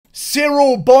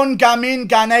Ciryl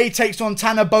Gane takes on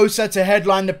Tanner Boser to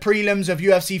headline the prelims of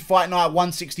UFC Fight Night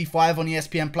 165 on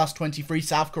ESPN Plus 23,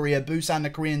 South Korea Busan, the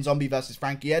Korean Zombie versus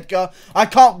Frankie Edgar. I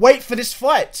can't wait for this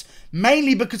fight,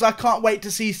 mainly because I can't wait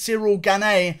to see Ciryl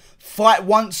Gane fight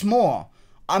once more.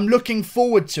 I'm looking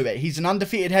forward to it. He's an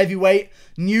undefeated heavyweight,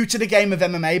 new to the game of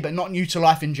MMA, but not new to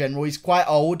life in general. He's quite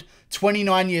old,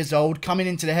 29 years old, coming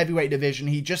into the heavyweight division.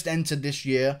 He just entered this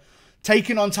year,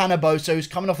 taking on Tanner Boser, who's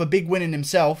coming off a big win in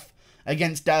himself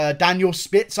against Daniel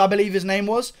Spitz, I believe his name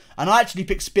was. And I actually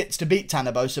picked Spitz to beat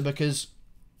Tanner Boser because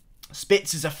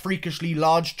Spitz is a freakishly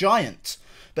large giant.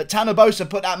 But Tanner Boser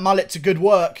put that mullet to good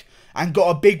work and got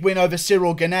a big win over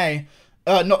Ciryl Gane.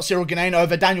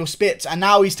 Over Daniel Spitz, and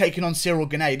now he's taking on Ciryl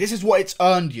Gane. This is what it's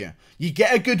earned you. You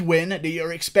get a good win that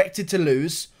you're expected to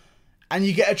lose, and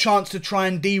you get a chance to try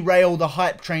and derail the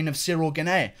hype train of Ciryl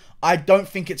Gane. I don't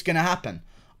think it's going to happen.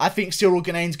 I think Ciryl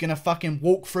Gane's going to fucking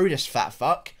walk through this fat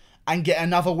fuck and get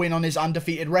another win on his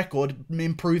undefeated record,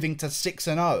 improving to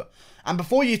 6-0. And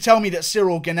before you tell me that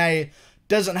Ciryl Gane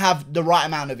doesn't have the right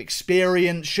amount of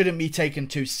experience, shouldn't be taken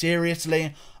too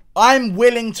seriously, I'm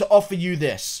willing to offer you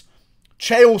this.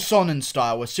 Chael Sonnen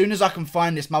style, as soon as I can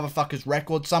find this motherfucker's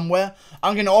record somewhere,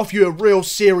 I'm going to offer you a real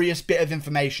serious bit of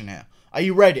information here. Are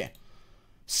you ready?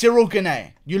 Ciryl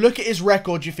Gane. You look at his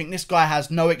record, you think this guy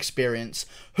has no experience.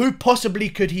 Who possibly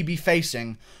could he be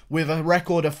facing with a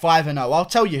record of 5-0? I'll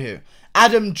tell you who.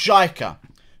 Adam Jajka,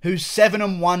 who's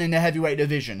 7-1 in the heavyweight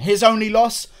division. His only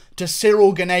loss to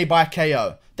Ciryl Gane by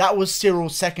KO. That was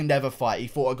Cyryl's second ever fight. He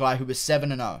fought a guy who was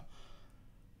 7-0.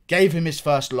 Gave him his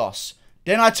first loss.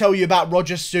 Then I tell you about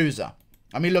Roger Souza.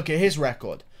 I mean, look at his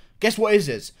record. Guess what his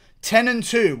is?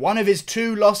 10-2. One of his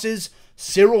 2 losses,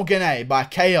 Ciryl Gane by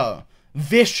KO.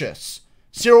 Vicious.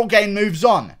 Ciryl Gane moves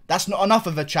on. That's not enough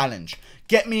of a challenge.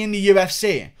 Get me in the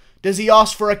UFC. Does he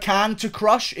ask for a can to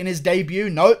crush in his debut?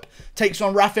 Nope. Takes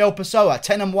on Rafael Pessoa,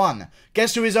 10-1.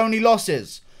 Guess who his only loss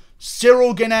is?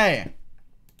 Ciryl Gane.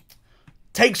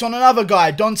 Takes on another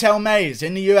guy, Don'Tale Mayes,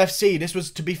 in the UFC. This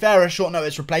was, to be fair, a short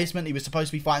notice replacement. He was supposed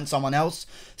to be fighting someone else.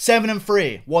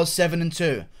 7-3. Was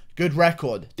 7-2. Good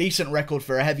record. Decent record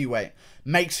for a heavyweight.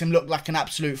 Makes him look like an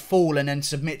absolute fool and then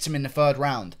submits him in the 3rd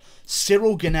round.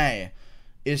 Ciryl Gane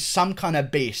is some kind of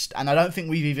beast. And I don't think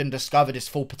we've even discovered his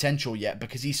full potential yet.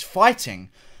 Because he's fighting.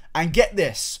 And get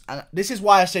this. And this is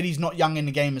why I said he's not young in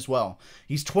the game as well.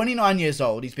 He's 29 years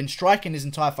old. He's been striking his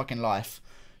entire fucking life.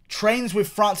 Trains with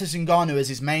Francis Ngannou as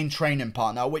his main training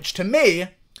partner, which to me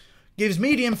gives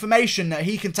me the information that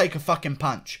he can take a fucking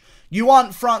punch. You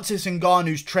aren't Francis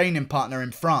Ngannou's training partner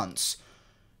in France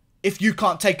if you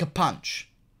can't take a punch.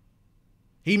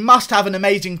 He must have an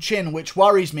amazing chin, which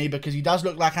worries me because he does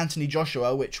look like Anthony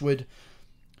Joshua, which would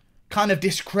kind of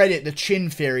discredit the chin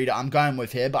theory that I'm going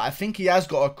with here. But I think he has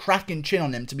got a cracking chin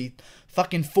on him to be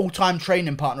fucking full-time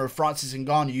training partner of Francis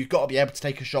Ngannou. You've got to be able to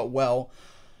take a shot well.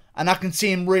 And I can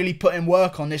see him really putting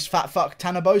work on this fat fuck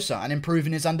Tanner Boser and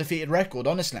improving his undefeated record,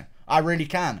 honestly. I really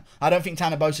can. I don't think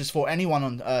Tanner Boser's fought anyone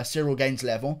on Ciryl Gane's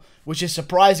level, which is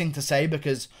surprising to say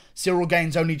because Ciryl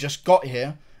Gane's only just got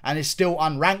here and is still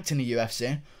unranked in the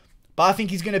UFC. But I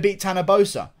think he's going to beat Tanner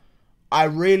Boser. I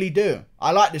really do.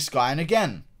 I like this guy. And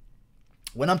again,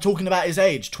 when I'm talking about his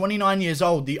age, 29 years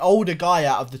old, the older guy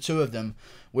out of the 2 of them,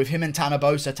 with him and Tanner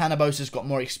Boser. Tanner Boser's got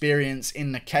more experience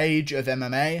in the cage of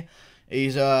MMA.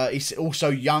 He's also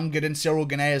younger than Ciryl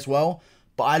Gane as well.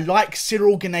 But I like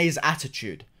Ciryl Gane's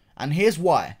attitude. And here's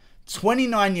why.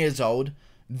 29 years old.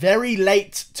 Very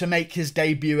late to make his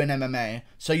debut in MMA.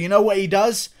 So you know what he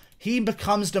does? He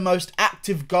becomes the most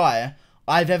active guy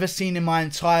I've ever seen in my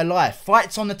entire life.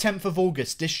 Fights on the 10th of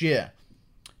August this year.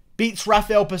 Beats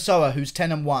Rafael Pessoa, who's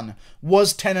 10-1.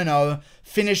 Was 10-0.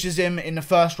 Finishes him in the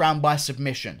 1st round by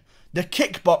submission. The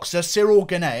kickboxer, Ciryl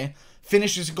Gane,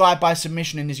 finishes a guy by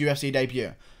submission in his UFC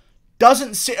debut.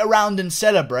 Doesn't sit around and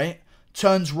celebrate.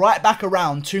 Turns right back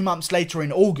around 2 months later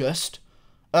in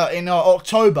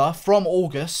October, from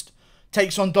August.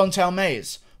 Takes on Don'Tale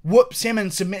Mayes. Whoops him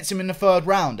and submits him in the 3rd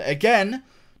round. Again,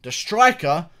 the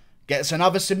striker gets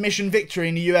another submission victory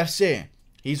in the UFC.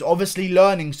 He's obviously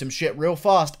learning some shit real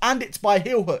fast. And it's by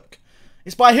heel hook.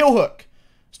 It's by heel hook.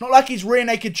 It's not like he's rear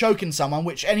naked choking someone,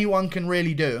 which anyone can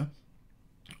really do.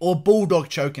 Or bulldog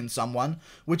choking someone,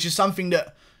 which is something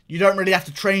that you don't really have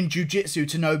to train jiu-jitsu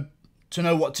to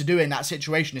know what to do in that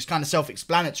situation. It's kind of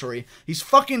self-explanatory. He's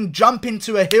fucking jumping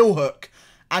to a heel hook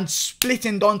and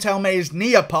splitting Don'Tale Mayes'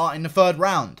 knee apart in the 3rd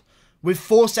round with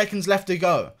 4 seconds left to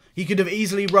go. He could have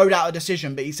easily rode out a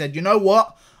decision, but he said, you know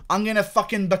what? I'm going to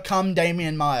fucking become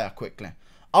Damian Maia quickly.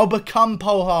 I'll become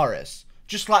Paul Harris.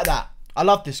 Just like that. I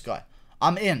love this guy.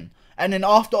 I'm in. And then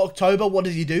after October, what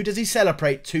does he do? Does he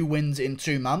celebrate 2 wins in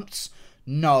 2 months?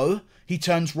 No. He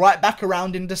turns right back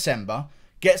around in December,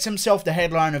 gets himself the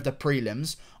headline of the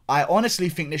prelims. I honestly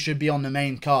think this should be on the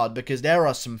main card because there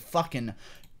are some fucking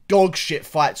dog shit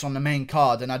fights on the main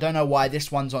card, and I don't know why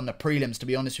this one's on the prelims, to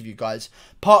be honest with you guys.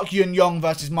 Park Yun-Yong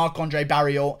versus Marc-Andre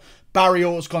Barriault.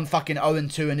 Barriault's gone fucking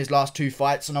 0-2 in his last 2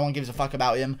 fights, so no one gives a fuck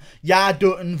about him. Ya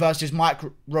Dutton versus Mike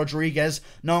Rodriguez.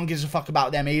 No one gives a fuck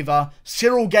about them either.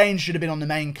 Ciryl Gane should have been on the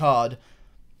main card.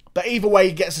 But either way,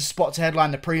 he gets a spot to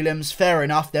headline the prelims. Fair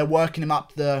enough. They're working him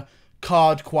up the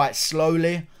card quite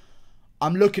slowly.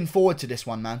 I'm looking forward to this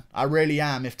one, man. I really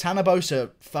am. If Tanner Boser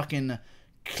fucking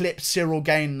clips Ciryl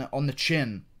Gane on the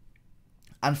chin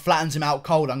and flattens him out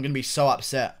cold, I'm going to be so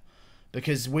upset.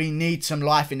 Because we need some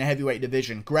life in the heavyweight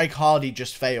division. Greg Hardy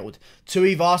just failed.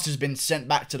 Tuivasa has been sent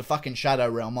back to the fucking shadow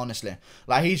realm, honestly.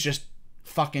 Like, he's just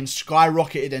fucking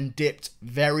skyrocketed and dipped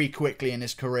very quickly in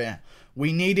his career.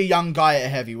 We need a young guy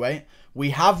at heavyweight.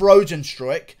 We have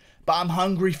Rosenstruik, but I'm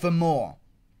hungry for more.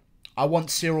 I want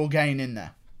Ciryl Gane in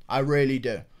there. I really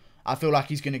do. I feel like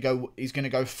he's gonna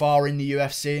go far in the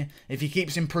UFC. If he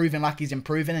keeps improving like he's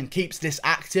improving and keeps this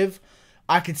active,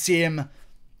 I could see him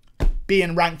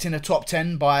being ranked in the top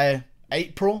 10 by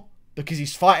April because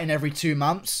he's fighting every 2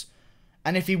 months.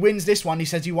 And if he wins this one, he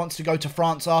says he wants to go to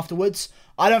France afterwards.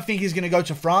 I don't think he's going to go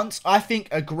to France. I think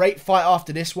a great fight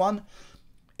after this one.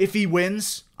 If he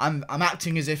wins, I'm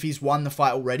acting as if he's won the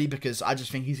fight already because I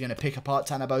just think he's going to pick apart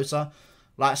Tanner Boser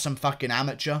like some fucking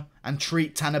amateur and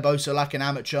treat Tanner Boser like an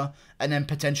amateur and then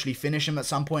potentially finish him at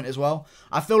some point as well.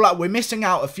 I feel like we're missing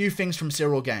out a few things from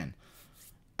Ciryl Gane.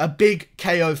 A big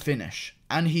KO finish.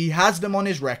 And he has them on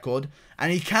his record.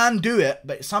 And he can do it.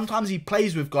 But sometimes he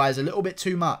plays with guys a little bit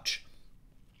too much.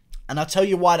 And I'll tell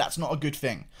you why that's not a good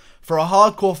thing. For a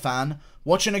hardcore fan,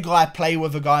 watching a guy play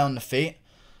with a guy on the feet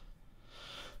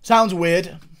sounds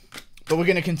weird. But we're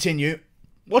going to continue.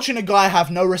 Watching a guy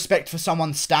have no respect for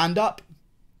someone's stand-up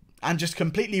and just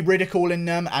completely ridiculing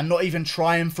them and not even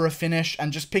trying for a finish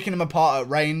and just picking them apart at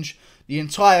range the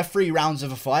entire 3 rounds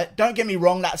of a fight. Don't get me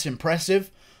wrong, that's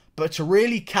impressive. But to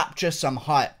really capture some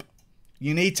hype,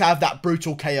 you need to have that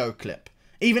brutal KO clip.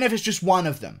 Even if it's just one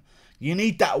of them. You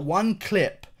need that one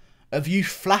clip of you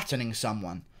flattening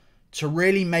someone to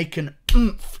really make an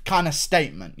oomph kind of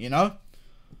statement, you know?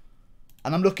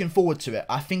 And I'm looking forward to it.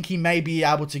 I think he may be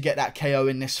able to get that KO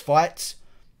in this fight.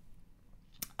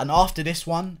 And after this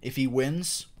one, if he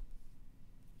wins,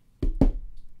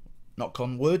 knock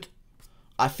on wood,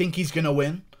 I think he's going to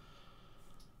win.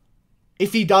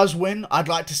 If he does win, I'd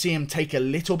like to see him take a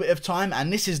little bit of time.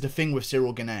 And this is the thing with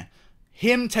Ciryl Gane.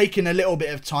 Him taking a little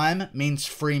bit of time means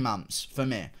 3 months for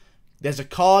me. There's a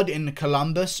card in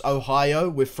Columbus, Ohio,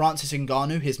 with Francis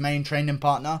Ngannou, his main training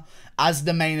partner, as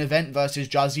the main event versus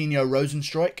Jairzinho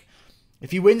Rozenstruik.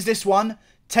 If he wins this one,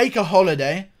 take a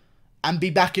holiday and be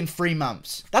back in 3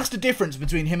 months. That's the difference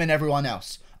between him and everyone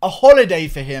else. A holiday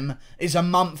for him is a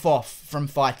month off from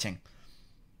fighting.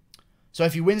 So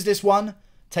if he wins this one,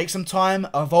 take some time,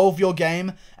 evolve your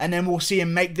game, and then we'll see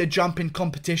him make the jump in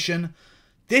competition.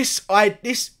 This,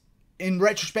 in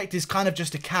retrospect, is kind of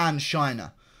just a can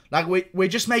shiner. Like, we're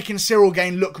just making Ciryl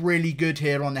Gane look really good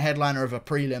here on the headliner of a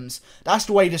prelims. That's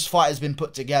the way this fight has been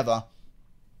put together.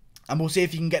 And we'll see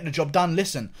if he can get the job done.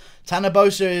 Listen, Tanner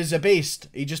Boser is a beast.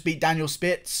 He just beat Daniel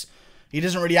Spitz. He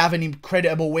doesn't really have any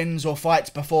creditable wins or fights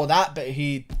before that, but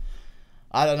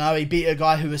I don't know, he beat a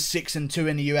guy who was 6-2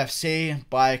 in the UFC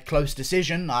by close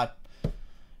decision. I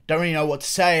don't really know what to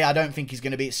say. I don't think he's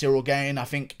going to beat Ciryl Gane. I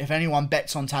think if anyone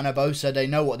bets on Tanner Boser, they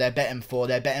know what they're betting for.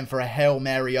 They're betting for a Hail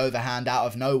Mary overhand out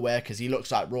of nowhere because he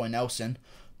looks like Roy Nelson.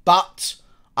 But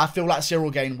I feel like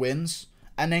Ciryl Gane wins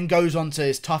and then goes on to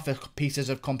his tougher pieces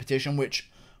of competition, which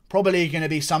probably going to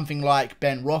be something like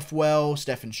Ben Rothwell,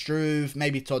 Stefan Struve,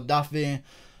 maybe Todd Duffy.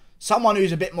 Someone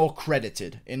who's a bit more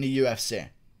credited in the UFC.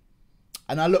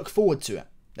 And I look forward to it.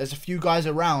 There's a few guys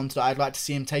around that I'd like to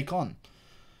see him take on.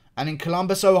 And in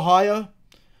Columbus, Ohio,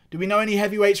 do we know any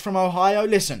heavyweights from Ohio?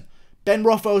 Listen, Ben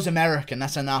Rothwell's American.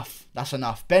 That's enough. That's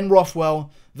enough. Ben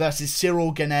Rothwell versus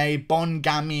Ciryl Gane, Bon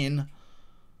Gamin.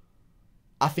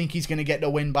 I think he's going to get the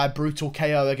win by brutal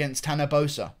KO against Tanner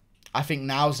Boser. I think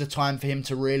now's the time for him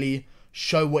to really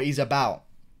show what he's about.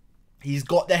 He's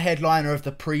got the headliner of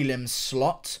the prelims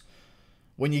slot.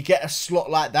 When you get a slot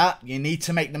like that, you need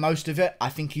to make the most of it. I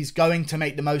think he's going to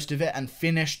make the most of it and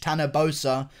finish Tanner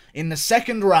Boser in the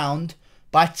 2nd round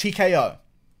by TKO.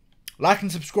 Like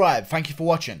and subscribe. Thank you for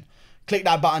watching. Click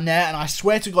that button there, and I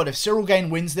swear to God, if Ciryl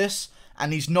Gane wins this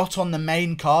and he's not on the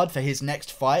main card for his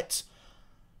next fight,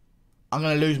 I'm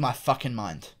going to lose my fucking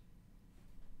mind.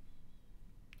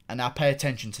 And now pay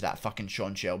attention to that fucking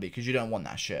Sean Shelby, because you don't want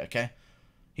that shit, okay?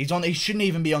 He shouldn't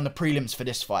even be on the prelims for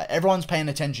this fight. Everyone's paying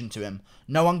attention to him.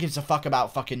 No one gives a fuck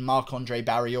about fucking Marc-Andre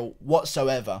Barrial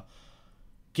whatsoever.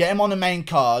 Get him on the main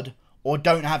card, or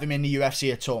don't have him in the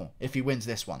UFC at all if he wins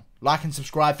this one. Like and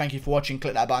subscribe. Thank you for watching.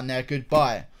 Click that button there.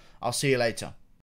 Goodbye. I'll see you later.